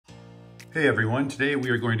Hey everyone, today we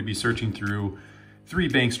are going to be searching through 3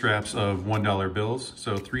 bank straps of $1 bills,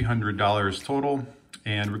 so $300 total,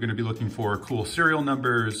 and we're going to be looking for cool serial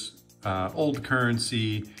numbers, old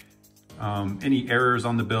currency, any errors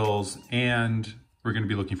on the bills, and we're going to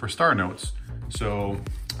be looking for star notes. So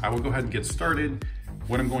I will go ahead and get started.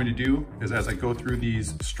 What I'm going to do is as I go through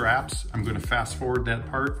these straps, I'm going to fast forward that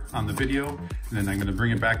part on the video, and then I'm going to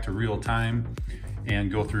bring it back to real time and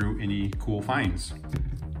go through any cool finds.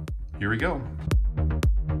 Here we go.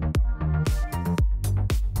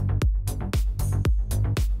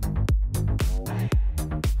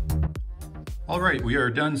 All right, we are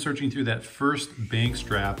done searching through that first bank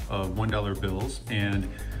strap of $1 bills, and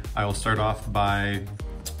I will start off by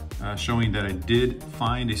showing that I did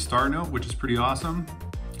find a star note, which is pretty awesome.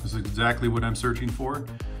 This is exactly what I'm searching for.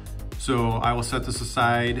 So I will set this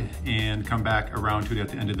aside and come back around to it at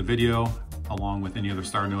the end of the video, along with any other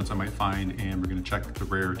star notes I might find, and we're gonna check the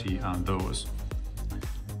rarity on those.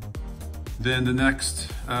 Then the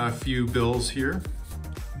next few bills here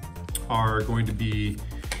are going to be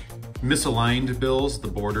misaligned bills. The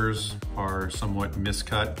borders are somewhat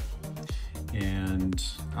miscut, and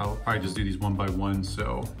I'll probably just do these one by one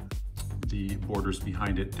so the borders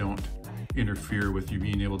behind it don't interfere with you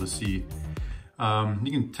being able to see.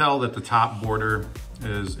 You can tell that the top border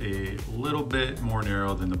is a little bit more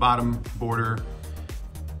narrow than the bottom border.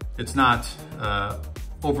 It's not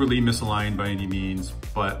overly misaligned by any means,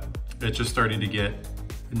 but it's just starting to get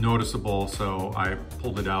noticeable, so I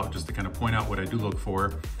pulled it out just to kind of point out what I do look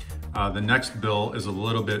for. The next bill is a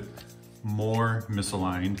little bit more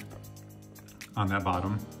misaligned on that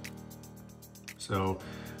bottom. So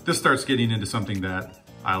this starts getting into something that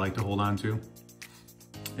I like to hold on to.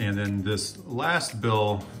 And then this last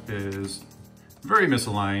bill is very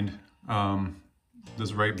misaligned.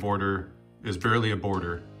 This right border is barely a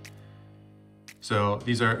border. So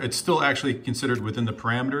it's still actually considered within the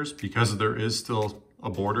parameters because there is still a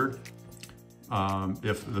border.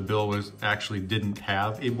 If the bill didn't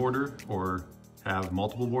have a border or have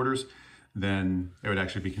multiple borders, then it would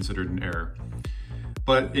actually be considered an error.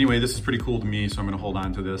 But anyway, this is pretty cool to me, so I'm gonna hold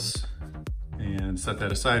on to this and set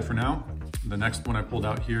that aside for now. The next one I pulled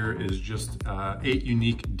out here is just 8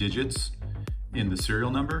 unique digits in the serial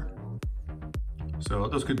number. So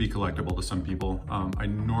those could be collectible to some people. I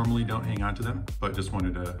normally don't hang on to them, but just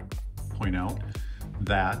wanted to point out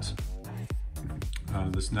that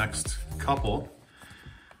this next couple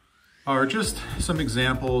are just some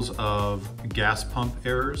examples of gas pump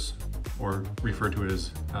errors, or referred to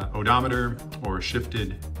as odometer or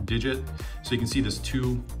shifted digit. So you can see this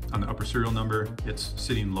 2 on the upper serial number. It's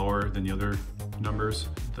sitting lower than the other numbers.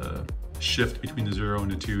 The shift between the 0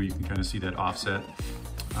 and the 2, you can kind of see that offset.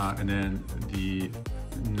 And then the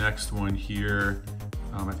next one here,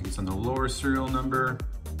 I think it's on the lower serial number.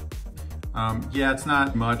 Yeah, it's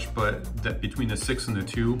not much, but that between the 6 and the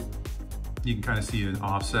 2, you can kind of see an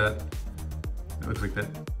offset. It looks like that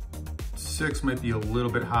 6 might be a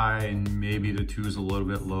little bit high and maybe the 2 is a little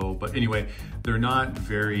bit low. But anyway, they're not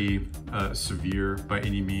very severe by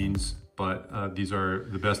any means, but these are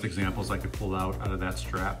the best examples I could pull out of that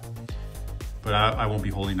strap. But I won't be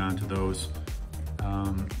holding on to those.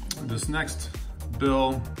 This next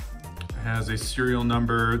bill has a serial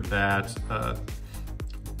number that,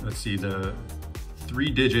 let's see, the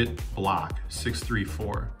 3-digit block,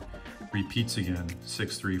 634, repeats again,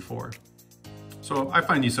 634. So I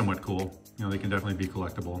find these somewhat cool. You know, they can definitely be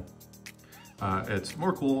collectible. It's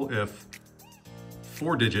more cool if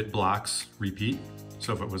 4-digit blocks repeat.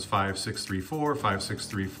 So if it was 5634,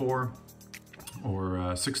 5634, or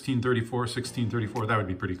 1634, 1634, that would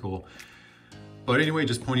be pretty cool. But anyway,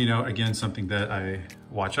 just pointing out again something that I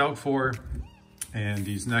watch out for. And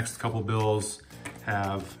these next couple bills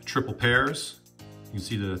have triple pairs. You can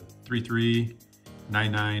see the 33,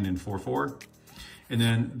 99, and 44. And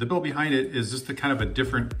then the bill behind it is just a kind of a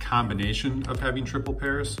different combination of having triple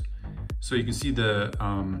pairs. So you can see the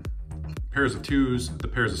pairs of 2s, the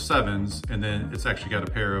pairs of 7s, and then it's actually got a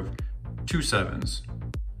pair of 2 7s.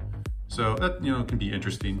 So that, you know, can be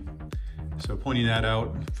interesting. So pointing that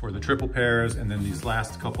out for the triple pairs, and then these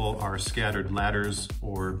last couple are scattered ladders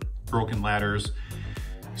or broken ladders.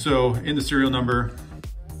 So in the serial number,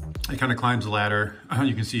 it kind of climbs the ladder.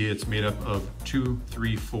 You can see it's made up of 2,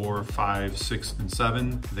 3, 4, 5, 6, and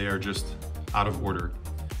 7. They are just out of order.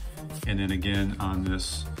 And then again on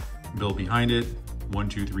this bill behind it, 1,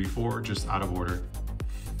 2, 3, 4, just out of order.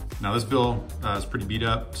 Now this bill is pretty beat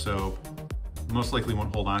up, so most likely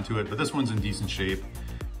won't hold on to it, but this one's in decent shape.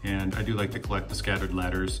 And I do like to collect the scattered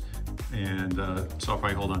ladders, and so I'll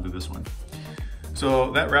probably hold on to this one.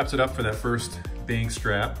 So that wraps it up for that first bank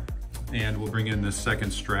strap, and we'll bring in this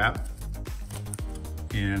second strap.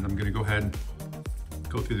 And I'm gonna go ahead and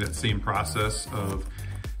go through that same process of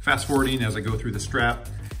fast forwarding as I go through the strap,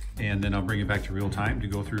 and then I'll bring it back to real time to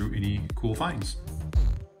go through any cool finds.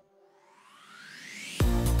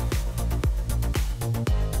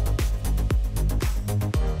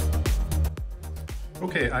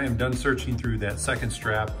 Okay, I am done searching through that second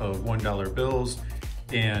strap of $1 bills,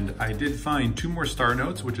 and I did find 2 more star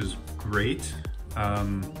notes, which is great.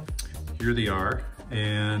 Here they are,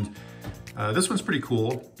 and this one's pretty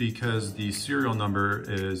cool because the serial number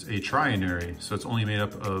is a trinary, so it's only made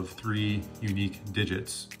up of 3 unique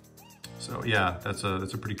digits. So yeah, that's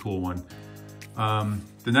a pretty cool one.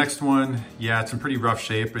 The next one, yeah, it's in pretty rough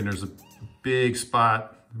shape, and there's a big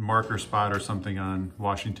spot, marker spot or something on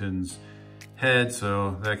Washington's head,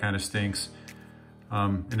 so that kind of stinks.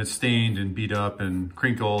 And it's stained and beat up and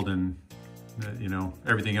crinkled and you know,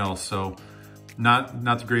 everything else. So not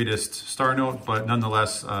the greatest star note, but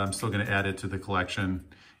nonetheless, I'm still gonna add it to the collection,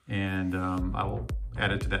 and I will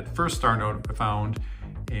add it to that first star note I found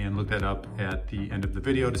and look that up at the end of the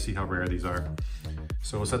video to see how rare these are.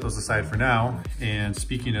 So we'll set those aside for now. And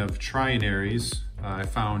speaking of trinaries, I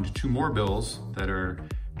found 2 more bills that are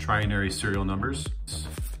trinary serial numbers.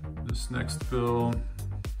 This next bill,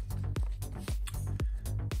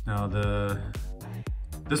 now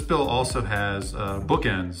this bill also has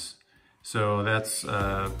bookends. So that's,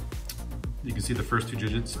 you can see the first 2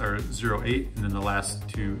 digits are 08, and then the last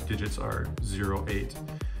 2 digits are 08.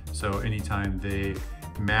 So anytime they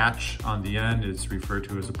match on the end, it's referred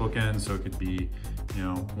to as a bookend. So it could be, you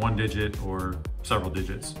know, 1 digit or several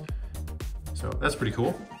digits. So that's pretty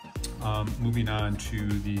cool. Moving on to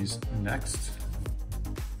these next.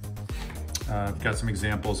 I've got some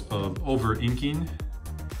examples of over inking,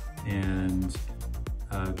 and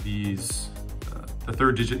these, the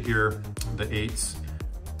 3rd digit here, the 8s,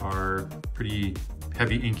 are pretty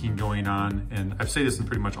heavy inking going on. And I say this in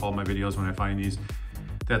pretty much all my videos when I find these,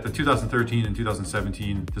 that the 2013 and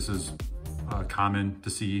 2017, this is common to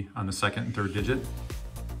see on the 2nd and 3rd digit.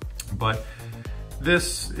 But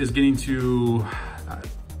this is getting to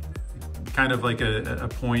kind of like a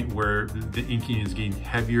point where the inking is getting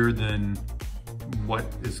heavier than what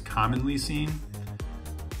is commonly seen.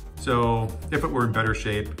 So if it were in better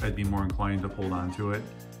shape, I'd be more inclined to hold on to it.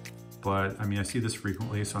 But I mean, I see this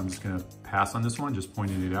frequently, so I'm just gonna pass on this one, just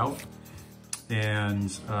pointing it out. And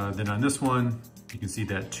then on this one, you can see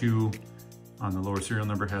that 2 on the lower serial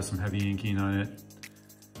number has some heavy inking on it.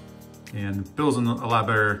 And the bill's in a lot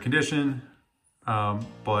better condition,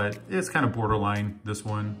 but it's kind of borderline, this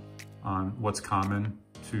one, on what's common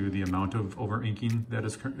to the amount of over inking that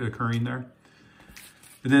is occurring there.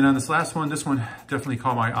 And then on this last one, this one definitely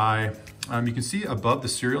caught my eye. You can see above the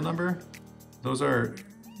serial number, those are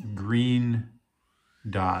green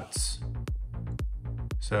dots.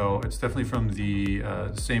 So it's definitely from the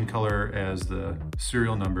same color as the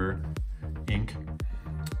serial number ink.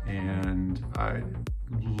 And I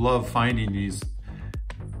love finding these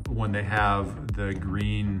when they have the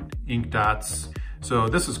green ink dots. So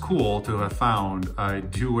this is cool to have found. I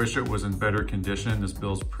do wish it was in better condition. This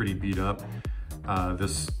bill's pretty beat up. The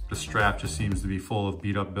strap just seems to be full of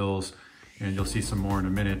beat up bills, and you'll see some more in a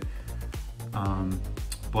minute.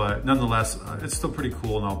 But nonetheless, it's still pretty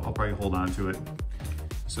cool, and I'll probably hold on to it.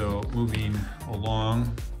 So moving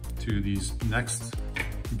along to these next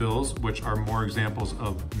bills, which are more examples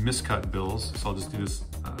of miscut bills. So I'll just do this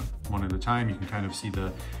one at a time. You can kind of see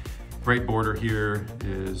the right border here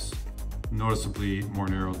is noticeably more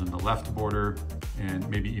narrow than the left border, and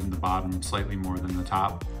maybe even the bottom slightly more than the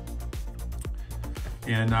top.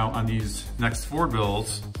 And now on these next 4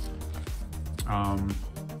 bills,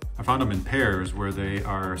 I found them in pairs where they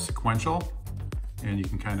are sequential, and you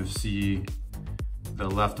can kind of see the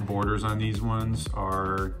left borders on these ones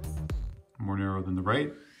are more narrow than the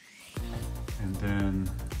right. And then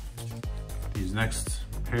these next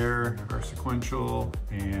pair are sequential,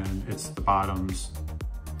 and it's the bottoms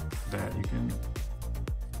that you can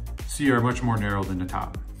see are much more narrow than the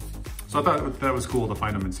top. So I thought that was cool to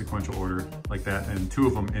find them in sequential order like that, and 2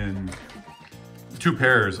 of them in 2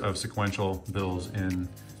 pairs of sequential bills in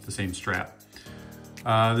the same strap.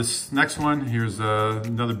 This next one, here's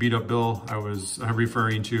another beat up bill I was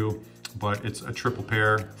referring to, but it's a triple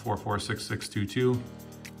pair, 446622.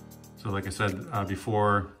 So like I said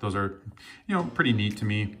before, those are, you know, pretty neat to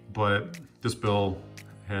me, but this bill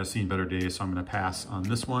has seen better days, so I'm gonna pass on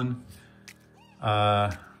this one.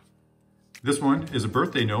 This one is a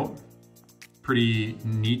birthday note. Pretty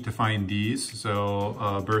neat to find these.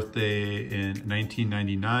 So birthday in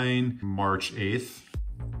 1999, March 8th,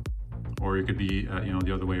 or it could be, you know,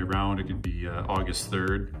 the other way around. It could be August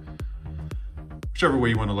 3rd, whichever way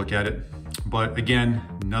you want to look at it. But again,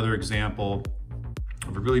 another example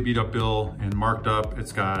of a really beat up bill and marked up.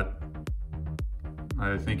 It's got,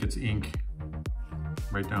 I think it's ink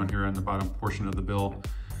right down here on the bottom portion of the bill.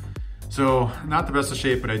 So not the best of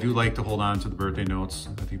shape, but I do like to hold on to the birthday notes.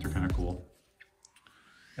 I think they're kind of cool.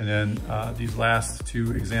 And then these last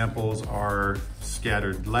two examples are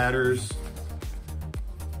scattered ladders.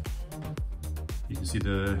 You can see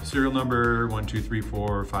the serial number 1, 2, 3,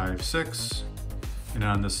 4, 5, 6. And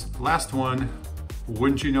on this last one,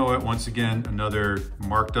 wouldn't you know it, once again, another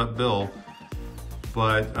marked up bill.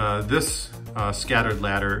 But this scattered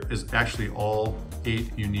ladder is actually all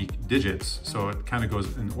 8 unique digits. So it kind of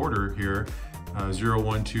goes in order here, 0,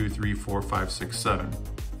 1, 2, 3, 4, 5, 6, 7.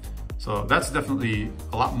 So that's definitely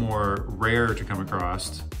a lot more rare to come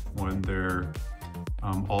across when they're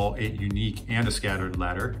all 8 unique and a scattered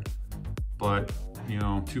ladder. But, you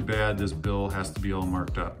know, too bad this bill has to be all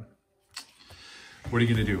marked up. What are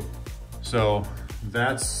you gonna do? So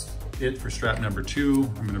that's it for strap number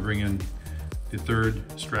 2. I'm gonna bring in the third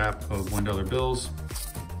strap of $1 bills,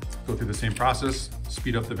 go through the same process,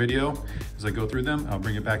 speed up the video as I go through them. I'll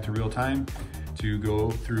bring it back to real time to go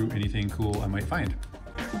through anything cool I might find.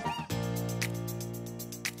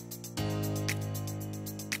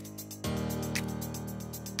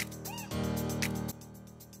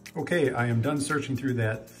 Okay, I am done searching through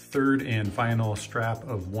that third and final strap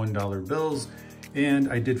of $1 bills,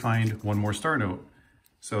 and I did find one more star note.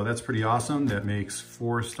 So that's pretty awesome. That makes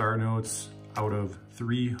 4 star notes out of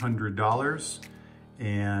 $300.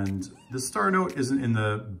 And the star note isn't in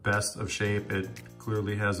the best of shape. It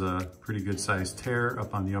clearly has a pretty good sized tear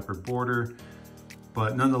up on the upper border,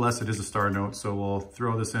 but nonetheless, it is a star note. So we'll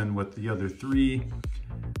throw this in with the other 3.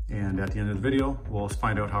 And at the end of the video, we'll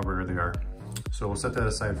find out how rare they are. So we'll set that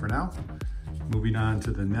aside for now. Moving on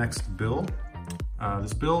to the next bill.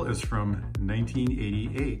 This bill is from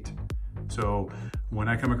 1988. So when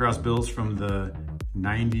I come across bills from the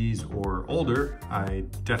 90s or older, I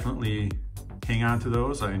definitely hang on to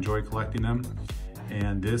those. I enjoy collecting them,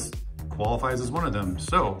 and this qualifies as one of them.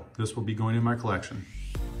 So this will be going in my collection.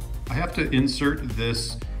 I have to insert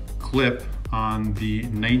this clip on the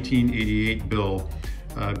 1988 bill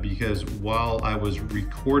because while I was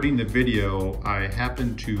recording the video, I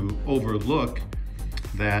happened to overlook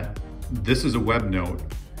that this is a web note.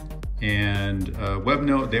 And web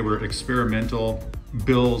note, they were experimental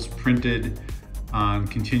bills printed on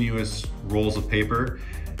continuous rolls of paper,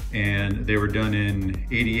 and they were done in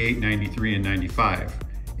 88, 93, and 95.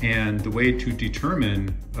 And the way to determine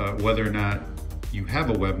whether or not you have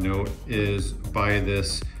a web note is by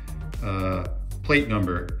this plate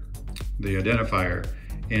number, the identifier.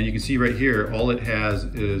 And you can see right here, all it has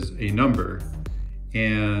is a number.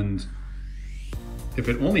 And if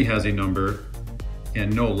it only has a number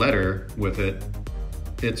and no letter with it,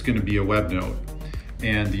 it's gonna be a web note.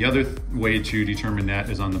 And the other way to determine that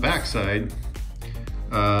is on the back side.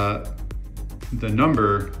 The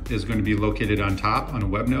number is going to be located on top on a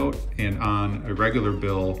web note, and on a regular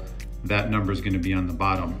bill, that number is going to be on the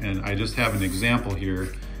bottom. And I just have an example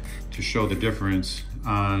here to show the difference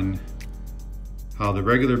on how the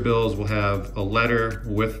regular bills will have a letter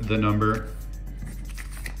with the number,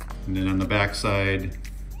 and then on the back side,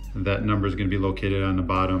 that number is going to be located on the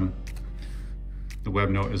bottom. The web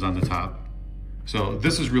note is on the top. So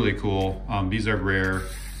this is really cool. These are rare,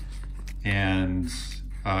 and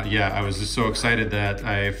yeah, I was just so excited that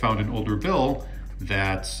I found an older bill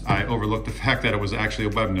that I overlooked the fact that it was actually a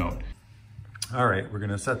web note. All right, we're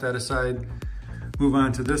gonna set that aside, move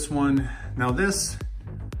on to this one. Now this,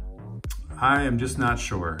 I am just not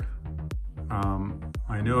sure.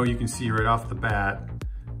 I know you can see right off the bat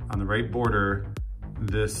on the right border,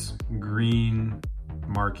 this green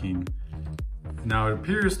marking. Now it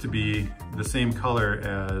appears to be the same color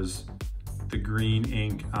as the green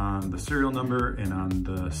ink on the serial number and on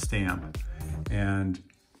the stamp. And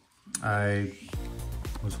I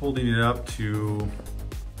was holding it up to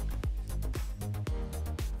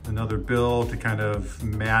another bill to kind of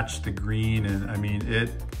match the green, and I mean,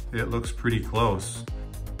 it looks pretty close.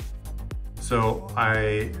 So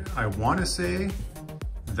I want to say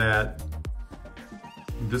that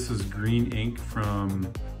this is green ink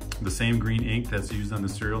from the same green ink that's used on the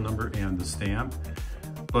serial number and the stamp.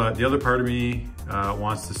 But the other part of me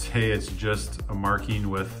wants to say it's just a marking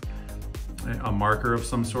with a marker of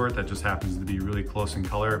some sort that just happens to be really close in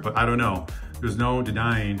color, but I don't know. There's no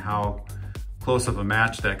denying how close of a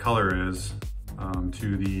match that color is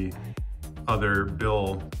to the other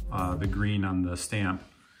bill, the green on the stamp.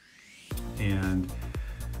 And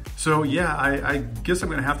So yeah, I guess I'm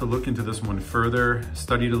gonna have to look into this one further,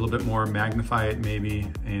 study it a little bit more, magnify it maybe,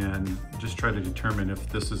 and just try to determine if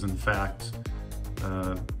this is in fact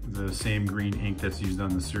the same green ink that's used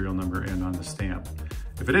on the serial number and on the stamp.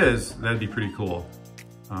 If it is, that'd be pretty cool.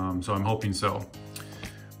 So I'm hoping so.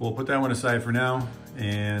 We'll put that one aside for now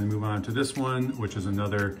and move on to this one, which is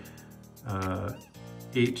another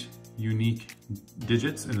 8 unique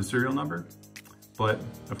digits in the serial number. But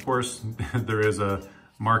of course, there is a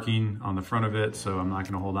marking on the front of it, so I'm not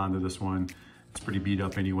gonna hold on to this one. It's pretty beat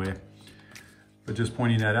up anyway. But just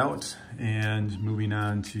pointing that out and moving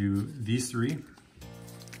on to these three.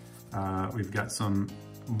 We've got some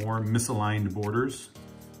more misaligned borders.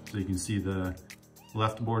 So you can see the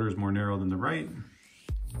left border is more narrow than the right.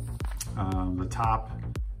 The top,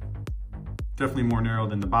 definitely more narrow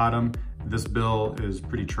than the bottom. This bill is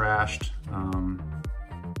pretty trashed,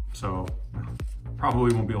 so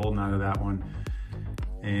probably won't be holding on to that one.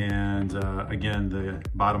 And again, the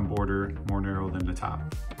bottom border more narrow than the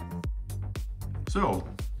top. So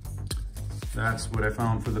that's what I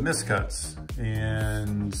found for the miscuts.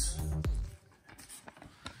 And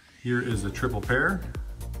here is a triple pair,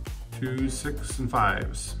 2s, 6s, and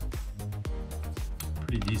 5s.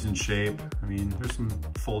 Pretty decent shape. I mean, there's some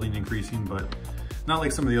folding increasing, but not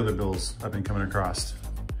like some of the other bills I've been coming across.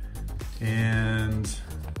 And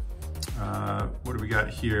what do we got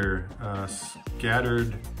here?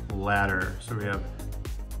 Scattered ladder. So we have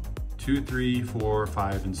 2, 3, 4,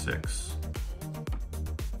 5, and 6.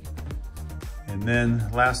 And then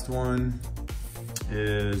last one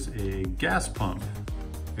is a gas pump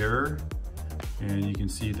error. And you can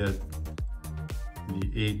see that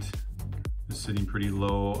the 8 is sitting pretty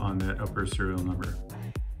low on that upper serial number.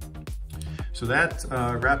 So that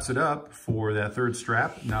wraps it up for that third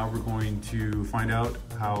strap. Now we're going to find out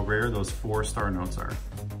how rare those 4 star notes are.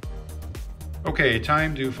 Okay,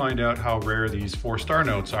 time to find out how rare these 4 star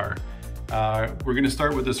notes are. We're gonna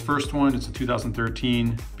start with this first one. It's a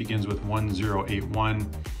 2013, begins with 1081.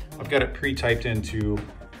 I've got it pre-typed into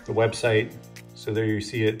the website. So there you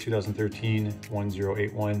see it, 2013,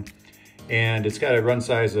 1081. And it's got a run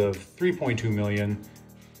size of 3.2 million.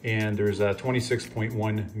 And there's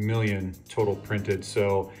 26.1 million total printed.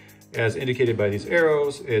 So as indicated by these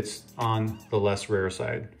arrows, it's on the less rare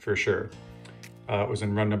side for sure. It was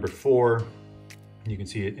in run number 4. You can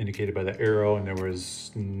see it indicated by the arrow, and there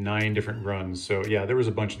was 9 different runs. So yeah, there was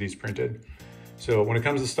a bunch of these printed. So when it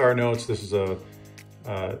comes to star notes, this is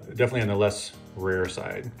definitely on the less rare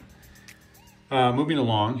side. Moving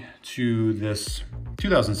along to this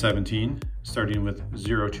 2017, starting with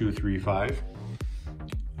 0235.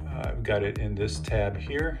 I've got it in this tab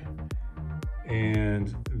here,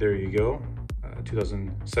 and there you go,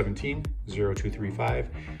 2017, 0235.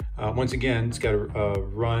 Once again, it's got a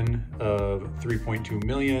run of 3.2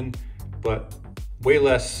 million, but way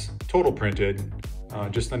less total printed,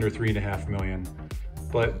 just under 3.5 million,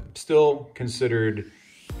 but still considered,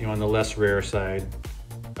 you know, on the less rare side.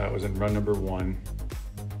 It was in run number 1.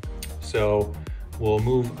 So we'll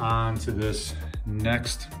move on to this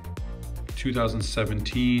next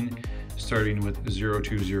 2017, starting with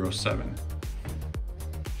 0207.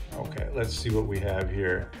 Okay, let's see what we have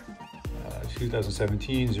here.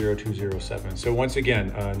 2017, 0207. So once again,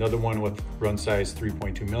 another one with run size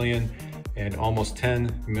 3.2 million and almost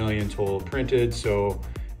 10 million total printed. So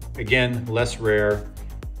again, less rare.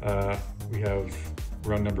 We have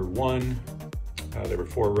run number 1. There were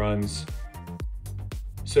 4 runs.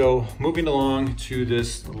 So moving along to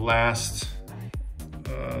this last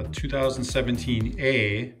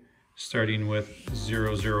 2017A, starting with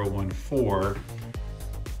 0014.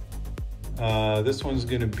 This one's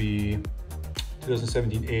gonna be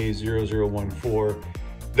 2017A 0014.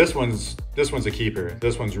 This one's a keeper.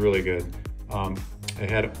 This one's really good. It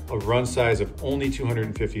had a run size of only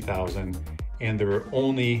 250,000, and there were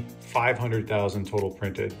only 500,000 total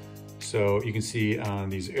printed. So you can see on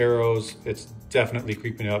these arrows, it's definitely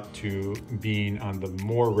creeping up to being on the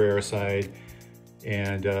more rare side.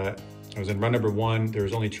 And it was in run number 1. There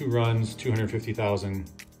was only 2 runs, 250,000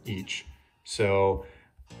 each. So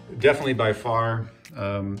definitely by far,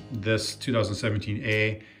 this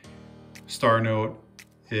 2017A star note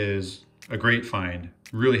is a great find.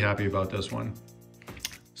 Really happy about this one.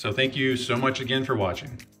 So thank you so much again for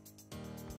watching.